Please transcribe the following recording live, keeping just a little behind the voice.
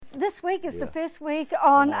this week is the first week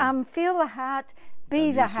on Feel the Heart,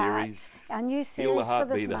 Be the Heart. Series. Our new series Feel the Heart,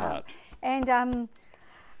 for this Be the month. Heart. And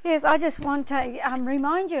yes, I just want to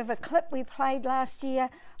remind you of a clip we played last year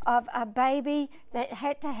of a baby that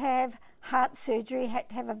had to have heart surgery, had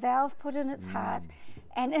to have a valve put in its heart,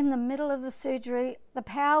 and in the middle of the surgery, the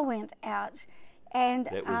power went out. And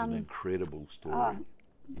That was an incredible story. Oh,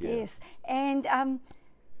 yes, and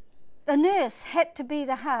the nurse had to be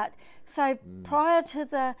the heart. So prior to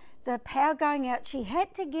the power going out, she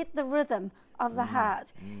had to get the rhythm of the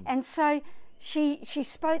heart. And so she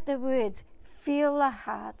spoke the words, feel the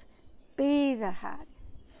heart, be the heart,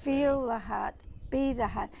 feel the heart, be the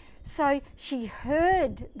heart. So she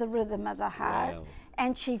heard the rhythm of the heart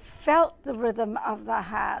and she felt the rhythm of the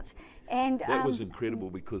heart. And that was incredible,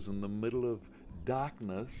 because in the middle of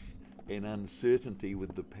darkness and uncertainty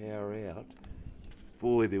with the power out,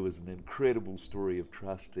 boy, there was an incredible story of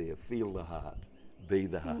trust there. Feel the heart, be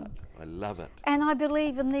the heart. I love it. And I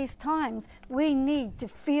believe in these times we need to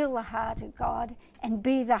feel the heart of God and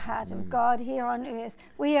be the heart of God here on earth.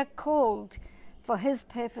 We are called for His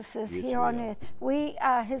purposes here on earth. We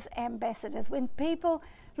are His ambassadors. When people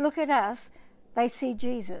look at us, they see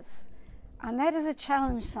Jesus. And that is a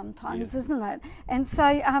challenge sometimes, isn't it? And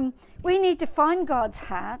so we need to find God's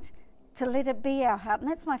heart to let it be our heart. And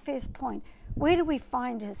that's my first point. Where do we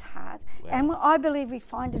find His heart? And I believe we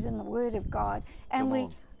find it in the Word of God. And we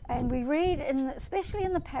read, especially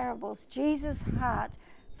in the parables, Jesus' heart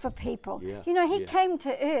for people. You know, He came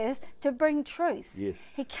to earth to bring truth.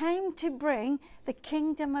 He came to bring the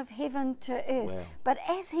kingdom of heaven to earth. But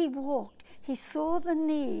as He walked, He saw the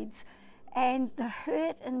needs and the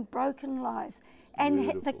hurt and broken lives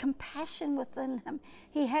and the compassion within Him.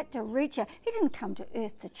 He had to reach out. He didn't come to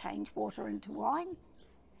earth to change water into wine,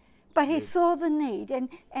 but He saw the need.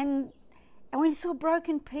 And when He saw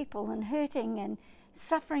broken people and hurting and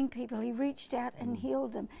suffering people, He reached out and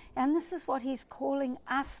healed them. And this is what He's calling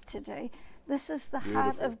us to do. This is the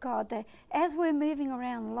heart of God, that as we're moving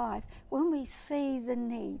around life, when we see the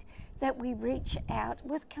need, that we reach out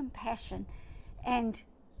with compassion and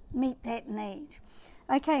meet that need.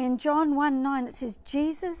 Okay, in John 1:9 it says,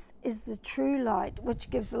 Jesus is the true light, which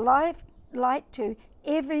gives light to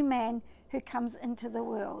every man who comes into the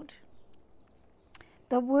world.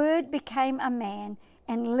 The Word became a man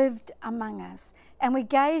and lived among us, and we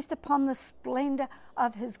gazed upon the splendor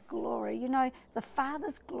of His glory. You know, the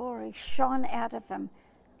Father's glory shone out of Him.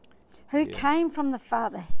 Who came from the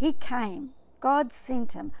Father? He came. God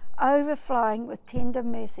sent Him, overflowing with tender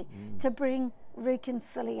mercy to bring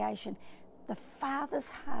reconciliation. The Father's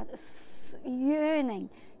heart is yearning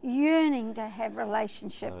to have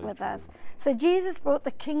relationship with us. So Jesus brought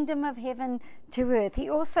the kingdom of heaven to earth. He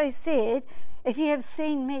also said, if you have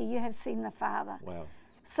seen me, you have seen the Father.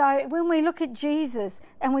 So when we look at Jesus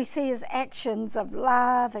and we see His actions of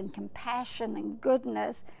love and compassion and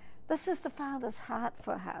goodness, this is the Father's heart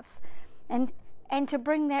for us. And to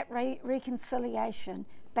bring that reconciliation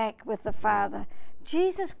back with the Father.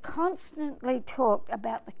 Jesus constantly talked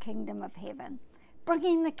about the kingdom of heaven,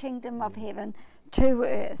 bringing the kingdom of heaven to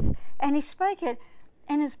earth. And He spoke it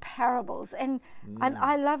in His parables. And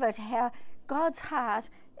I love it how God's heart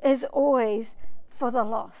is always for the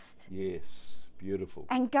lost. Yes, beautiful.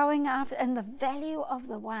 And going after, and the value of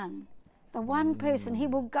the one person. He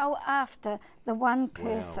will go after the one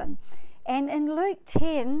person. And in Luke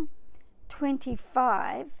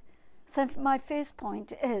 10:25, so my first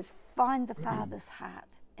point is find the Father's heart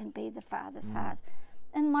and be the Father's heart.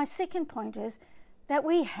 And my second point is that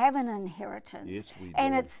we have an inheritance. Yes, we do.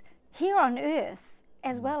 And it's here on earth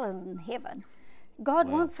as well as in heaven. God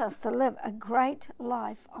wants us to live a great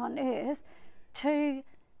life on earth to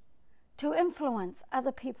influence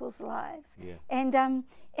other people's lives. And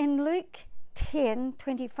in Luke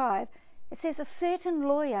 10:25, it says, a certain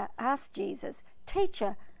lawyer asked Jesus,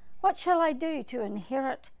 Teacher, what shall I do to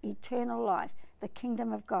inherit eternal life, the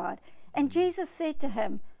kingdom of God? And Jesus said to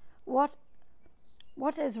him, what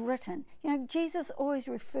is written? You know, Jesus always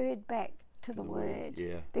referred back to the Word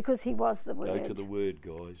because He was the Word. Go to the Word,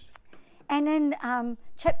 guys. And in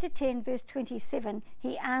chapter 10, verse 27,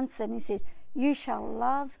 He answered and He says, you shall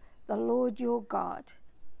love the Lord your God.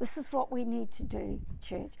 This is what we need to do,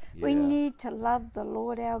 church. We need to love the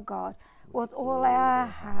Lord our God with all our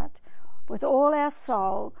heart, with all our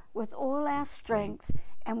soul, with all our strength,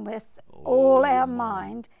 and with all our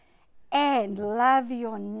mind, and love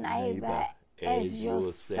your neighbor as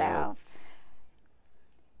yourself.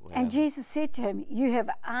 And Jesus said to him, you have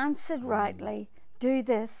answered rightly. Do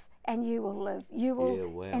this and you will live. You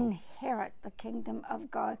will inherit the kingdom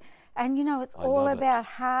of God. And you know, it's all about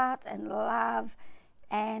heart and love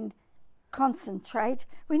and concentrate.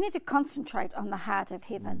 We need to concentrate on the heart of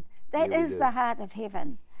heaven. That Yeah, we is do. the heart of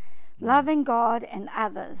heaven. Loving God and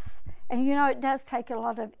others. And you know, it does take a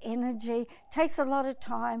lot of energy, takes a lot of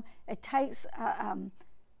time, it takes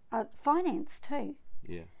finance too.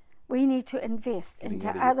 Yeah. We need to invest Getting into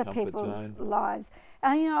out of your other comfort people's zone. lives.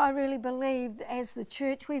 And you know, I really believe as the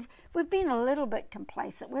church, we've been a little bit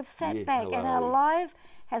complacent. We've sat Yeah, back, and our hello. life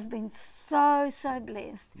has been so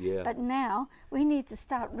blessed. Yeah. But now we need to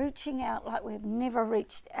start reaching out like we've never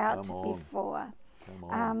reached out Come on. before. Come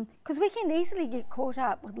on. Because we can easily get caught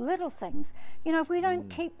up with little things. You know, if we don't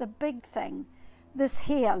keep the big thing, this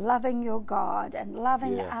here, loving your God and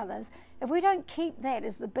loving Yeah. others, if we don't keep that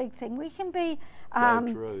as the big thing, we can be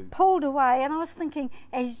true. pulled away. And I was thinking,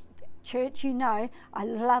 as church, you know, I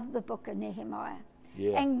love the book of Nehemiah.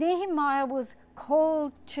 Yeah. And Nehemiah was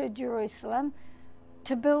called to Jerusalem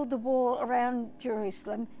to build the wall around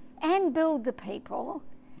Jerusalem and build the people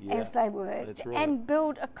as they worked, that's right. and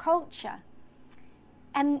build a culture.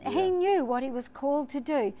 And he Yeah. knew what he was called to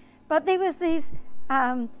do. But there was these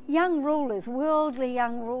young rulers, worldly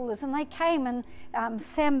young rulers, and they came, and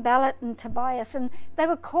Sanballat and Tobias, and they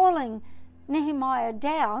were calling Nehemiah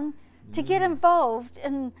down to get involved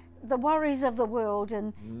in the worries of the world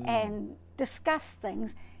and discuss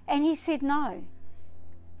things. And he said, no,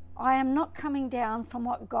 I am not coming down from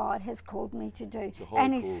what God has called me to do. a high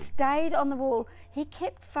And he call. stayed on the wall. He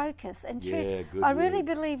kept focus. And church, Yeah, good I really word.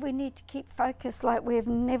 believe we need to keep focus like we've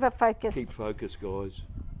never focused Keep focused, guys.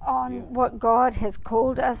 on Yeah. what God has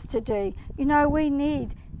called us to do. You know, we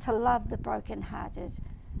need to love the brokenhearted.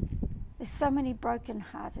 There's so many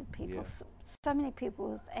brokenhearted people, Yeah. so many people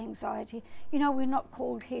with anxiety. You know, we're not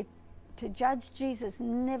called here to judge. Jesus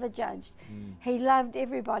never judged. He loved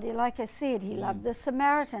everybody. Like I said, he loved the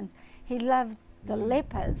Samaritans. He loved the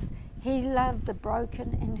lepers. He loved the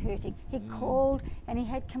broken and hurting. He called and he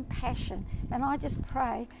had compassion. And I just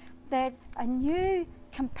pray that a new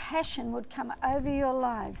compassion would come over your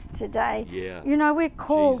lives today. Yeah. You know, we're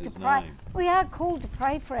called Jesus' to pray. name. We are called to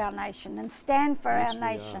pray for our nation and stand for Yes, our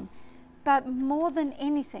we nation. But more than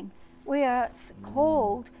anything, we are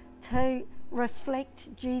called to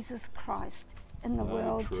reflect Jesus Christ in the So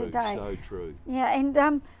world true, today. So true. Yeah,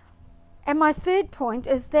 and my third point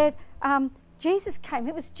is that Jesus came.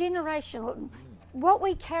 It was generational. What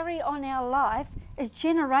we carry on our life is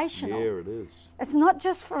generational. Yeah, it is. It's not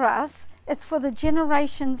just for us, it's for the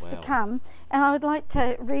generations to Wow. come. And I would like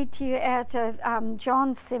to read to you out of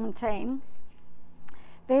John 17,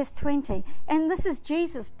 verse 20. And this is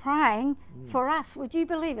Jesus praying for us. Would you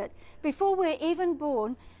believe it? Before we're even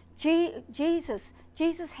born,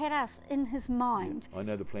 Jesus had us in his mind. I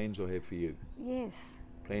know the plans I have for you. Yes.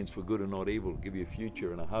 Plans for good and not evil, to give you a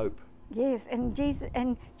future and a hope. Yes, and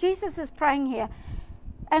Jesus is praying here.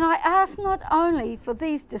 And I ask not only for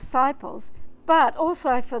these disciples, but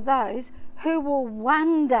also for those who will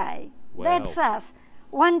one day, Wow. that's us,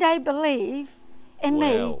 one day believe in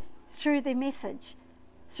me Wow. through the message,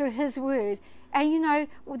 through his word. And you know,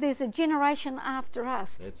 there's a generation after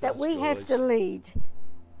us That's that us, we have guys. to lead,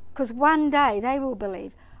 because one day they will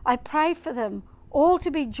believe. I pray for them all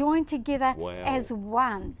to be joined together Wow. as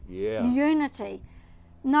one. Yeah. Unity.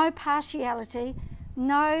 No partiality,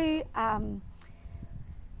 no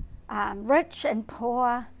rich and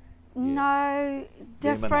poor, no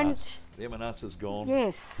different. Them and us is gone.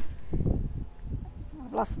 Yes.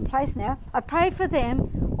 I've lost some place now. I pray for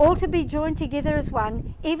them all to be joined together as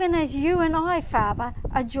one, even as you and I, Father,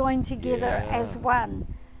 are joined together Yeah. as one.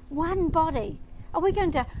 One body.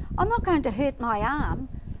 I'm not going to hurt my arm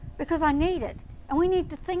because I need it. And we need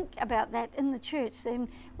to think about that in the church. Then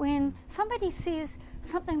when somebody says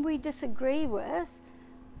something we disagree with,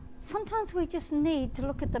 sometimes we just need to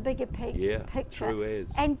look at the bigger Yeah, picture true as.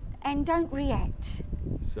 and don't react.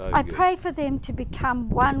 So I good. pray for them to become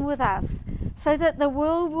one with us so that the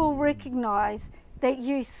world will recognize that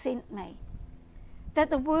you sent me. That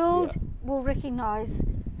the world Yeah. will recognize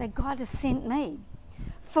that God has sent me.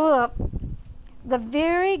 For the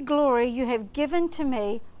very glory you have given to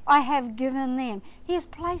me, I have given them. He has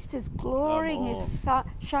placed his glory, Come his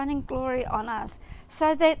shining glory on us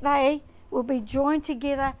so that they will be joined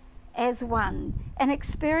together as one and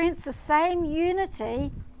experience the same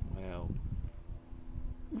unity Wow.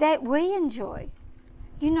 that we enjoy.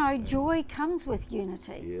 You know, joy comes with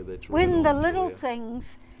unity. Yeah, that's right. When the on, little Julia.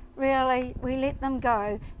 things, really, we let them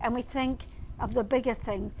go and we think of the bigger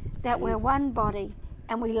thing, that we're one body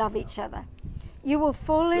and we love each other. You will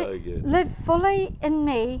So good. live fully in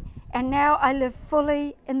me, and now I live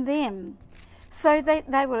fully in them, so that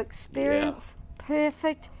they will experience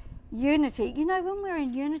perfect unity. You know, when we're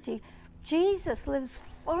in unity, Jesus lives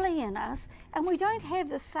fully in us, and we don't have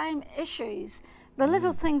the same issues. The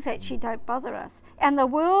little things actually don't bother us. And the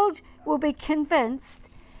world will be convinced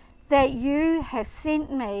that you have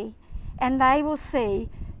sent me, and they will see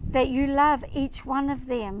that you love each one of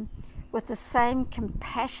them with the same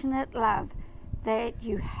compassionate love that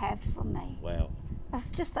you have for me. Wow. It's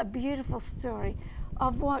just a beautiful story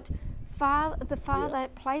of what the Father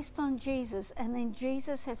placed on Jesus, and then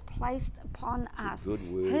Jesus has placed upon us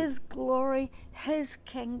good word. His glory, His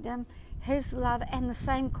kingdom, His love, and the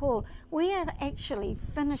same call. We are actually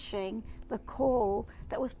finishing the call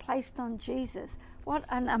that was placed on Jesus. What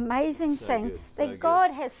an amazing thing that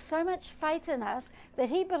God has so much faith in us that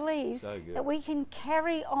He believes that we can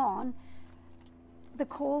carry on the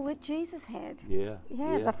call that Jesus had. Yeah.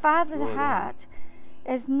 The Father's heart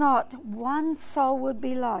is not one soul would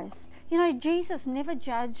be lost. You know, Jesus never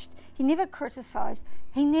judged, He never criticized,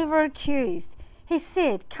 He never accused. He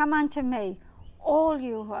said, "Come unto me, all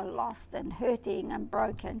you who are lost and hurting and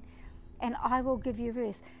broken, and I will give you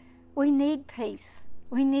rest." We need peace.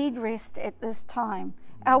 We need rest at this time.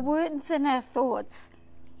 Our words and our thoughts,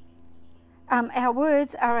 our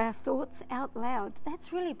words are our thoughts out loud.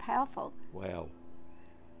 That's really powerful. Wow.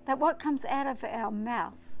 That what comes out of our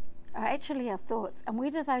mouth are actually our thoughts. And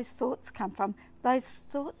where do those thoughts come from? Those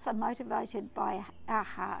thoughts are motivated by our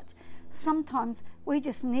heart. Sometimes we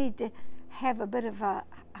just need to have a bit of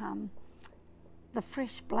the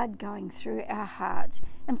fresh blood going through our heart.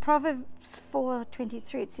 In Proverbs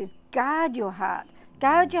 4:23 it says, "Guard your heart.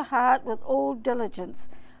 Guard your heart with all diligence,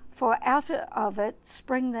 for out of it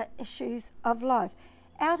spring the issues of life."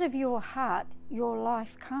 Out of your heart, your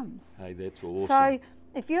life comes. Hey, that's awesome. So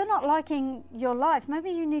if you're not liking your life, maybe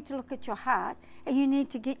you need to look at your heart, and you need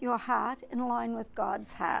to get your heart in line with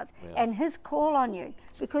God's heart and His call on you,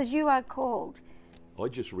 because you are called. I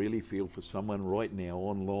just really feel for someone right now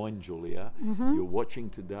online, Julia. You're watching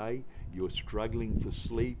today, you're struggling for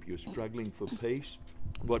sleep, you're struggling for peace.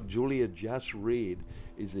 What Julia just read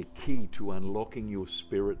is the key to unlocking your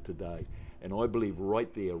spirit today. And I believe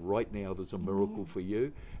right there, right now, there's a miracle for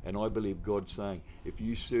you. And I believe God's saying, if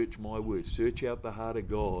you search my word, search out the heart of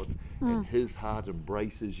God, and His heart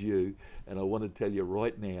embraces you. And I want to tell you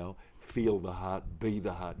right now, feel the heart, be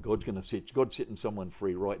the heart. God's setting someone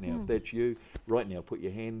free right now. If that's you, right now, put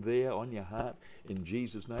your hand there on your heart. In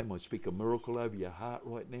Jesus' name, I speak a miracle over your heart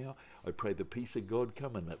right now. I pray the peace of God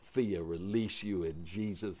come and that fear release you in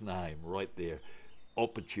Jesus' name right there.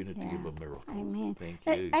 Opportunity of a miracle. Amen. Thank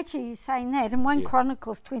you. Actually, you're saying that in 1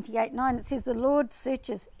 Chronicles 28:9, it says the Lord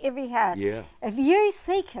searches every heart. Yeah. If you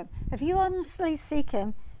seek Him, if you honestly seek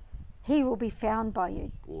Him, He will be found by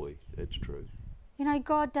you. Boy, that's true. You know,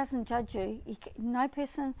 God doesn't judge you. No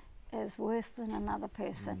person is worse than another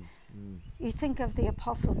person. You think of the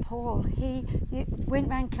Apostle Paul. He went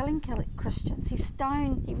around killing Christians.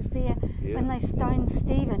 He was there when they stoned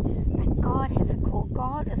Stephen. But God has a call.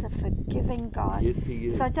 God is a forgiving God. Yes, He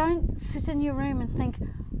is. So don't sit in your room and think,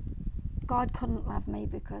 God couldn't love me,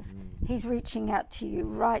 because He's reaching out to you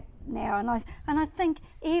right now. And I think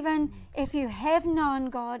even if you have known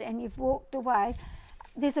God and you've walked away,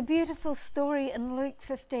 there's a beautiful story in Luke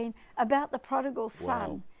 15 about the prodigal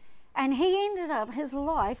son. And he ended up, his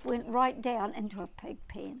life went right down into a pig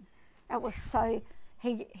pen. It was so,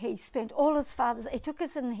 he spent all his father's, he took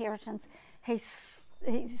his inheritance, he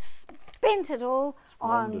spent it all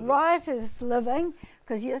on riotous living,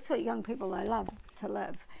 because that's what young people, they love to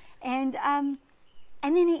live. And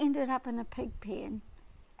then he ended up in a pig pen.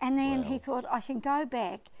 And then he thought, I can go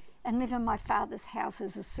back and live in my father's house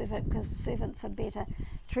as a servant, because servants are better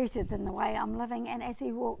treated than the way I'm living. And as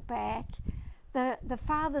he walked back, the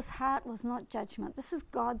father's heart was not judgment. This is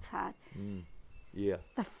God's heart. Yeah.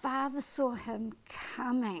 The father saw him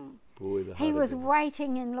coming. Boy, he was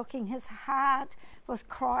waiting and looking. His heart was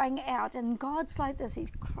crying out. And God's like this.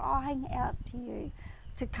 He's crying out to you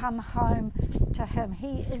to come home to Him.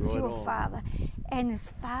 He is your Father. And his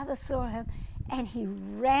father saw him, and he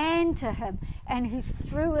ran to him, and he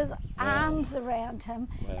threw his arms around him,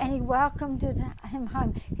 and he welcomed him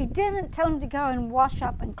home. He didn't tell him to go and wash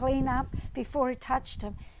up and clean up before he touched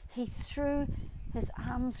him. He threw his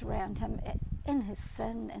arms around him in his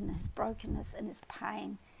sin, in his brokenness, in his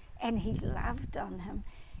pain, and he loved on him.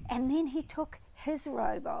 And then he took his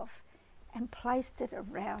robe off and placed it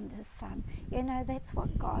around his son. You know, that's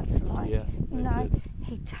what God's like. Yeah, you know,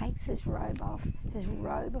 He takes his robe off, his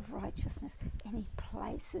robe of righteousness, and He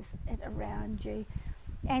places it around you.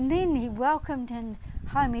 And then He welcomed him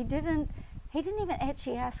home. He didn't even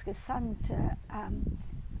actually ask his son to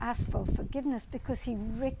ask for forgiveness, because he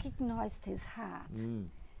recognized his heart.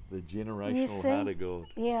 The generational heart of God.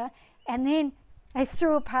 Yeah. And then they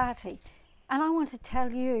threw a party. And I want to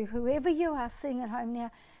tell you, whoever you are sitting at home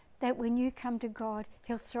now, that when you come to God,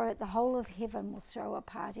 he'll throw it, the whole of heaven will throw a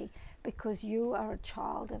party, because you are a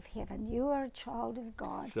child of heaven. You are a child of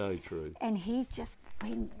God. So true. And he's just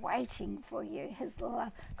been waiting for you. His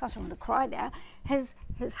love, gosh, I want to cry now. His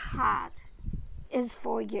heart is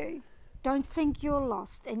for you. Don't think you're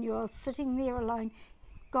lost and you're sitting there alone.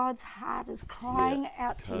 God's heart is crying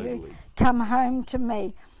out to you, come home to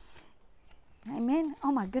me. Amen.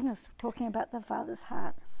 Oh my goodness, talking about the Father's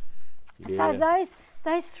heart. Yeah. So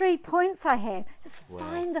those 3 points I have is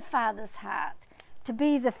find the Father's heart, to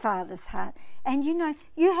be the Father's heart. And you know,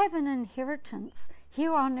 you have an inheritance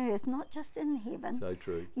here on earth, not just in heaven. So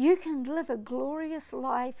true. You can live a glorious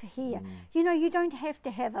life here. You know, you don't have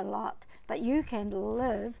to have a lot, but you can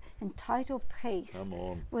live in total peace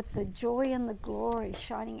with the joy and the glory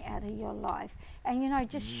shining out of your life. And you know,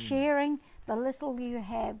 just sharing the little you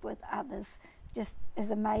have with others just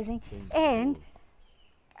is amazing. And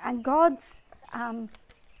God's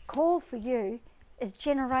call for you is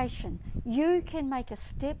generation. You can make a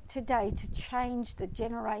step today to change the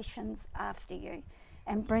generations after you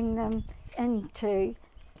and bring them into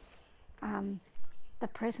the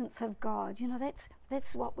presence of God. You know,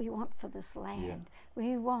 that's what we want for this land. Yeah.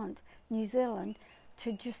 We want New Zealand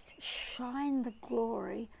to just shine the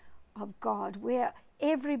glory of God, where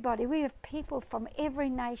everybody, we have people from every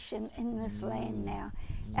nation in this land now,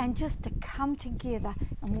 and just to come together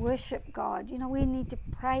and worship God. You know, we need to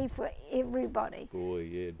pray for everybody.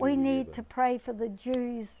 We need to pray for the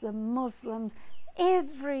Jews, the Muslims,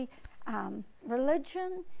 every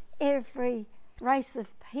religion, every race of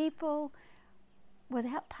people,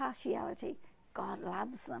 without partiality. God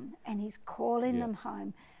loves them, and he's calling them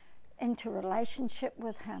home into relationship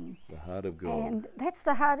with him. The heart of God. And that's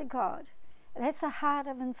the heart of God. That's the heart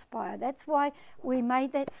of Inspire. That's why we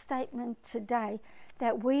made that statement today,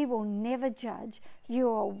 that we will never judge. You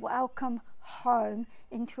are welcome home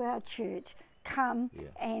into our church. Come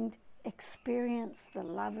and experience the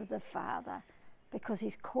love of the Father, because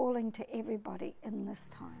he's calling to everybody in this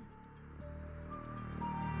time.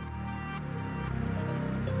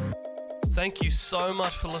 Thank you so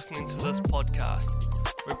much for listening to this podcast.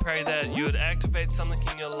 We pray that you would activate something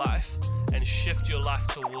in your life and shift your life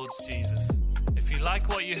towards Jesus. If you like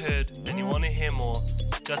what you heard and you want to hear more,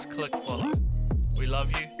 just click follow. We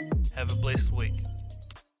love you. Have a blessed week.